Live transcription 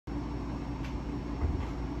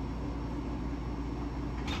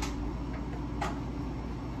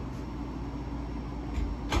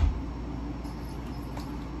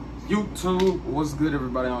YouTube, what's good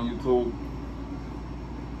everybody on YouTube?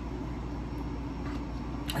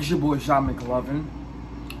 It's your boy Shabbamclvin.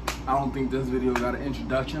 I don't think this video got an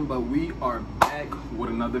introduction, but we are back with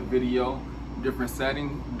another video, different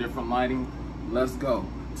setting, different lighting. Let's go.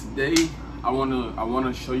 Today I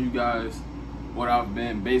wanna show you guys what I've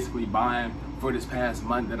been basically buying for this past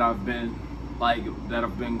month that I've been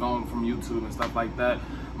going from YouTube and stuff like that.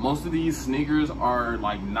 Most of these sneakers are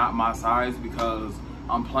like not my size because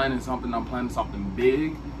I'm planning something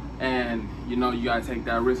big, and you know, you gotta take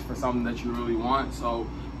that risk for something that you really want. So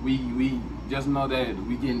we just know that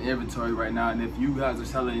we getting inventory right now, and if you guys are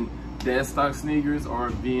selling dead stock sneakers or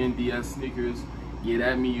VNDS sneakers, get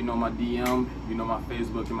at me. You know my DM, you know my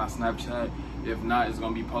Facebook and my Snapchat. If not, it's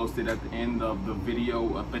gonna be posted at the end of the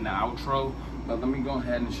video up in the outro. But let me go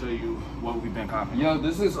ahead and show you what we've been copying. Yo,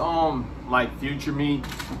 this is like future me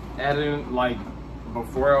editing. Like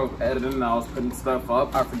before I was editing, I was putting stuff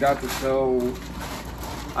up. I forgot to show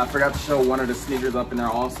one of the sneakers up in there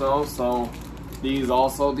also. So these are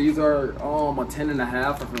a 10.5.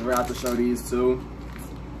 I forgot to show these too.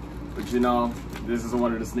 But you know, this is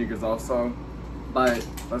one of the sneakers also. But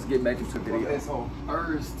let's get back into the video. Okay, so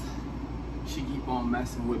first, she keep on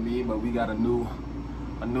messing with me, but we got a new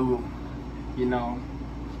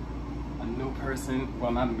person.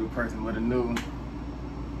 Well, not a new person, but a new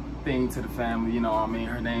thing to the family. You know what I mean?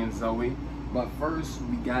 Her name's Zoe. But first,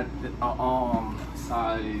 we got the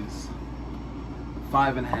size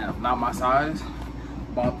 5.5. Not my size.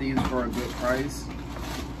 Bought these for a good price,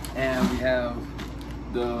 and we have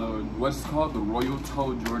the the Royal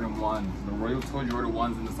Toe Jordan 1s. The Royal Toe Jordan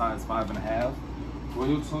 1s in the size 5.5.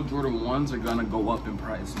 Royal Toe Jordan 1s are gonna go up in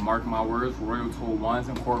price. Mark my words, Royal Toe 1s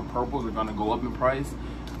and Court Purples are gonna go up in price.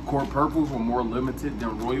 Court Purples were more limited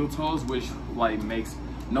than Royal Toes, which like makes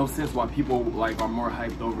no sense why people like are more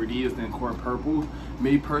hyped over these than Court Purples.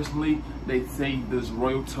 Me personally, they say this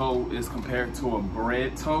Royal Toe is compared to a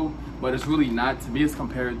bread toe, but it's really not. To me, it's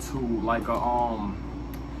compared to like a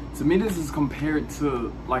to me, this is compared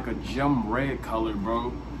to like a gem red color,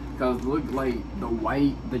 bro. Because look, like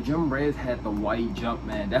the gem reds had the white jump,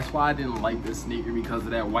 man. That's why I didn't like this sneaker, because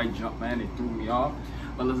of that white jump, man. It threw me off.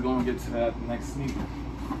 But let's go and get to that next sneaker.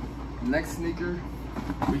 Next sneaker,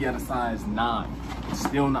 we got a size 9.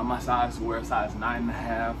 Still not my size to wear, a size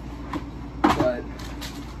 9.5. But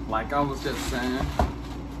like I was just saying,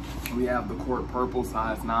 we have the Court Purple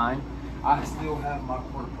size 9. I still have my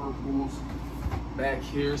Court Purples back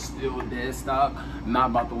here, still dead stock. I'm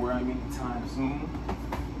not about to wear them anytime soon.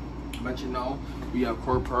 But you know, we have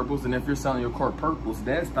Court Purples, and if you're selling your Court Purples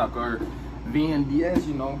dead stock or VNDS,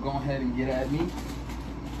 you know, go ahead and get at me.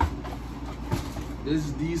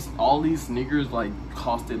 All these sneakers like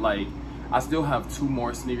costed like, I still have 2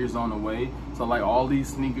 more sneakers on the way. So like all these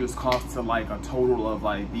sneakers cost to like a total of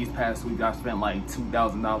like, these past week I spent like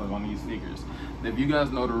 $2,000 on these sneakers. If you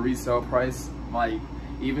guys know the resale price, like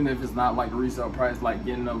even if it's not like a resale price, like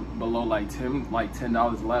getting them below like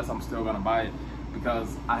 $10 less, I'm still gonna buy it,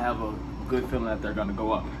 because I have a good feeling that they're gonna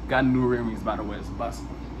go up. Got new rim rings, by the way, it's a bust.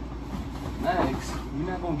 Next, we're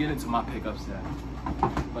not gonna get into my pickups yet,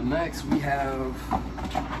 but next we have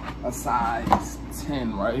a size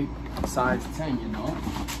 10, right? Size 10, you know.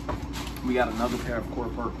 We got another pair of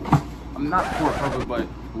Court Purples. I'm not Court Purples, but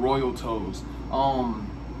Royal Toes.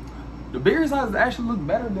 The bigger sizes actually look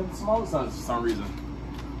better than the smaller sizes for some reason.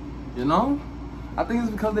 You know? I think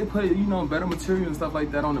it's because they put, you know, better material and stuff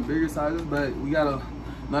like that on the bigger sizes. But we got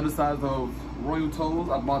another size of Royal Toes.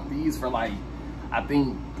 I bought these for like, I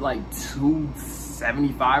think like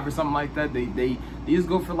 $275 or something like that. These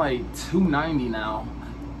go for like $290 now.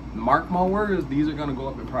 Mark my words, these are gonna go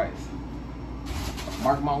up in price.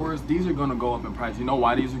 Mark my words, these are gonna go up in price. You know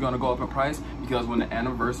why these are gonna go up in price? Because when the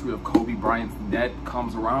anniversary of Kobe Bryant's death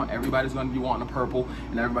comes around, everybody's gonna be wanting the purple,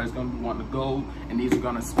 and everybody's gonna be wanting the gold, and these are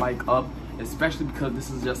gonna spike up, especially because this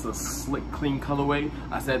is just a slick, clean colorway.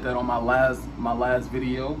 I said that on my last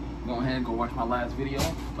video. Go ahead and go watch my last video.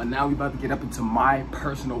 But now we about to get up into my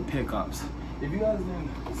personal pickups. If you guys didn't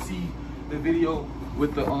see the video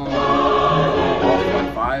with the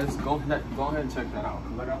fives, go ahead and check that out,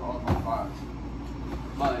 because I got all my fives.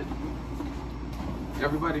 But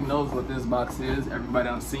everybody knows what this box is. Everybody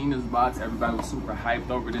done seen this box. Everybody was super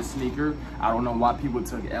hyped over this sneaker. I don't know why people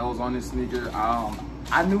took L's on this sneaker.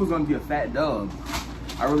 I knew it was gonna be a fat dub.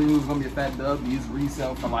 I really knew it was gonna be a fat dub. These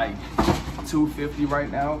resell for like $250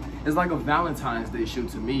 right now. It's like a Valentine's Day shoe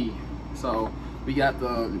to me. So we got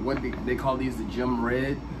what they call these, the gem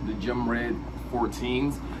red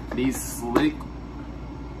 14s. These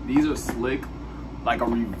are slick, like a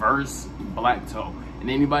reverse black toe. And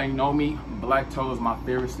anybody know me, black toe is my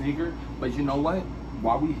favorite sneaker. But you know what?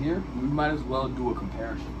 while we here, we might as well do a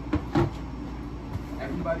comparison.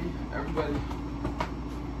 Everybody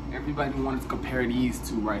wanted to compare these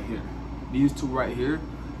two right here. These two right here.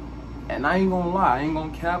 And I ain't gonna lie, I ain't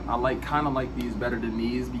gonna cap. I kind of like these better than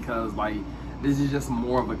these because like this is just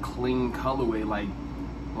more of a clean colorway.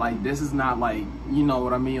 Like this is not like, you know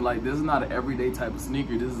what I mean? Like this is not an everyday type of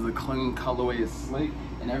sneaker. This is a clean colorway. It's slick.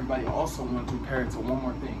 And everybody also want to compare it to one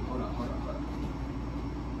more thing. Hold on.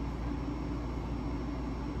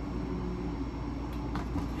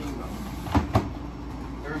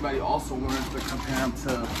 Everybody also wanted to compare them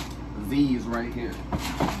to these right here.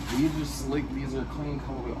 These are slick, these are clean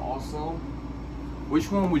colorway also. Which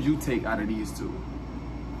one would you take out of these two?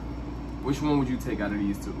 Which one would you take out of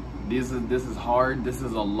these two? This is hard, this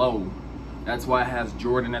is a low. That's why it has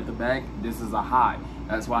Jordan at the back. This is a high.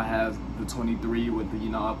 That's why it has the 23 with the, you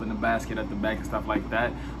know, up in the basket at the back and stuff like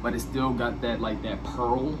that. But it still got that like that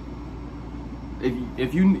pearl.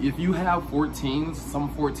 If you have 14s, some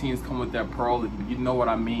 14s come with that pearl. If you know what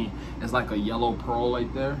I mean. It's like a yellow pearl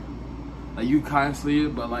right there. Like you kind of see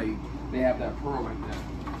it, but like they have that pearl right there.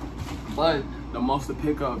 But the most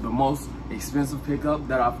expensive pickup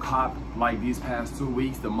that I've copped like these past 2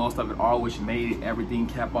 weeks, the most of it all, which made everything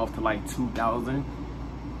cap off to like 2,000,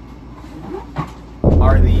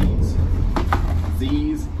 are these.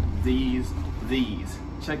 These.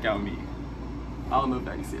 Check out me. I don't know if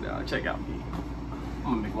I can see that. Check out me.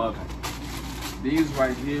 I'm gonna McLovin. These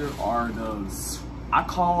right here are those, I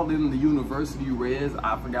call them the University Reds.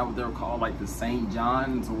 I forgot what they were called, like the St.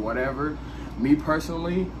 John's or whatever. Me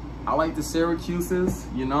personally, I like the Syracuses,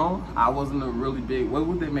 you know. I wasn't a really big, what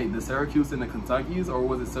would they make? The Syracuse and the Kentuckies, or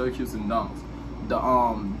was it Syracuse and Dunks? The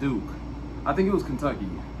Duke. I think it was Kentucky,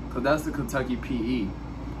 because that's the Kentucky PE.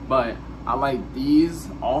 But I like these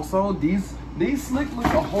also. These slick look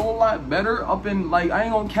a whole lot better up in, like, I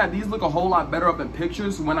ain't gonna cap, these look a whole lot better up in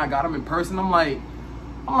pictures. When I got them in person, I'm like,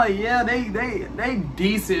 yeah, they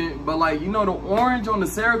decent, but like, you know, the orange on the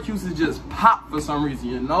Syracuse is just pop for some reason,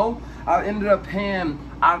 you know. I ended up paying,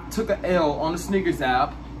 I took an L on the sneakers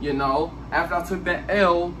app, you know. After I took that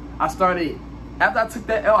L, I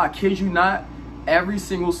kid you not, every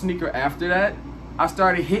single sneaker after that, I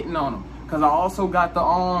started hitting on them. Cause I also got the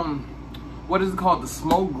what is it called, the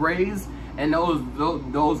smoke grays, and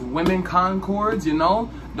those women Concords, you know.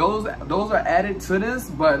 Those are added to this,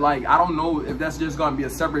 but like I don't know if that's just gonna be a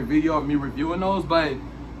separate video of me reviewing those. But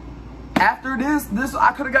after this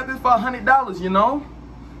I could have got this for $100, you know,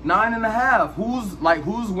 9.5.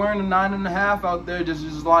 Who's wearing a 9.5 out there?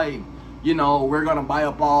 Just like, you know, we're gonna buy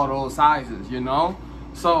up all those sizes, you know.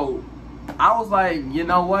 So I was like, you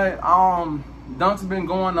know what, Dunks have been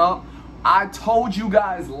going up. I told you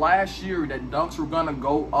guys last year that Dunks were gonna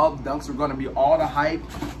go up, Dunks were gonna be all the hype.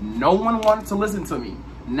 No one wanted to listen to me.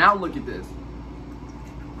 Now look at this.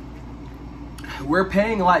 We're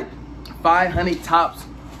paying like 500 tops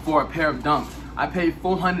for a pair of Dunks. I paid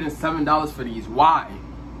 $407 for these. Why?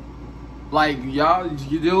 Like, y'all,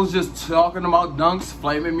 you was just talking about Dunks,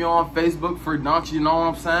 flaming me on Facebook for Dunks, you know what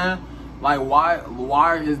I'm saying? Like,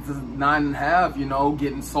 why is this 9.5, you know,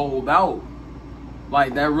 getting sold out?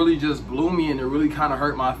 Like, that really just blew me, and it really kind of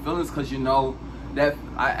hurt my feelings, because, you know, that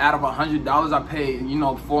out of $100 I paid, you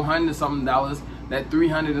know, $400 something. That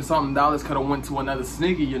 $300 and something could have went to another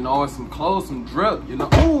sneaker, you know, or some clothes, some drip, you know.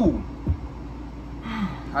 Ooh,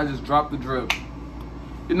 I just dropped the drip.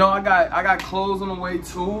 You know, I got clothes on the way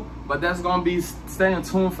too, but that's gonna be, staying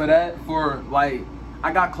tuned for that. For like,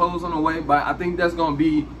 I got clothes on the way, but I think that's gonna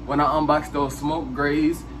be when I unbox those smoke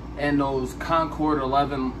grays and those Concord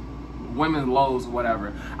 11 women's lows or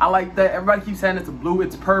whatever. I like that. Everybody keeps saying it's blue,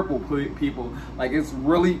 it's purple, people. Like, it's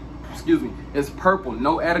really, excuse me, it's purple.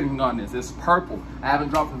 No editing on this, it's purple. I haven't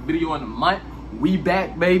dropped a video in a month. We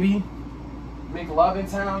back, baby. McLovin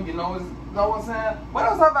town, you know what I'm saying? What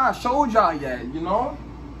else have I showed y'all yet, you know?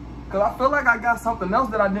 Cause I feel like I got something else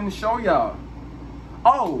that I didn't show y'all.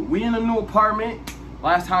 Oh, we in a new apartment.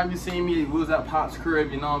 Last time you seen me, it was at Pop's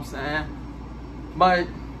crib, you know what I'm saying? But,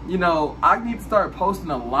 you know, I need to start posting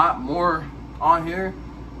a lot more on here.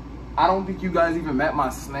 I don't think you guys even met my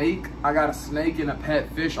snake. I got a snake and a pet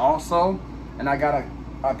fish also. And I got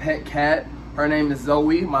a pet cat. Her name is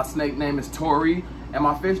Zoe. My snake name is Tori. And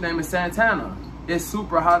my fish name is Santana. It's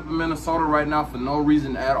super hot in Minnesota right now for no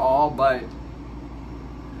reason at all. But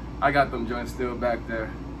I got them joints still back there.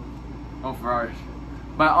 I'm fresh.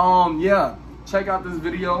 But yeah. Check out this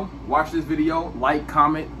video, watch this video, like,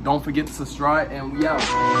 comment, don't forget to subscribe, and we out.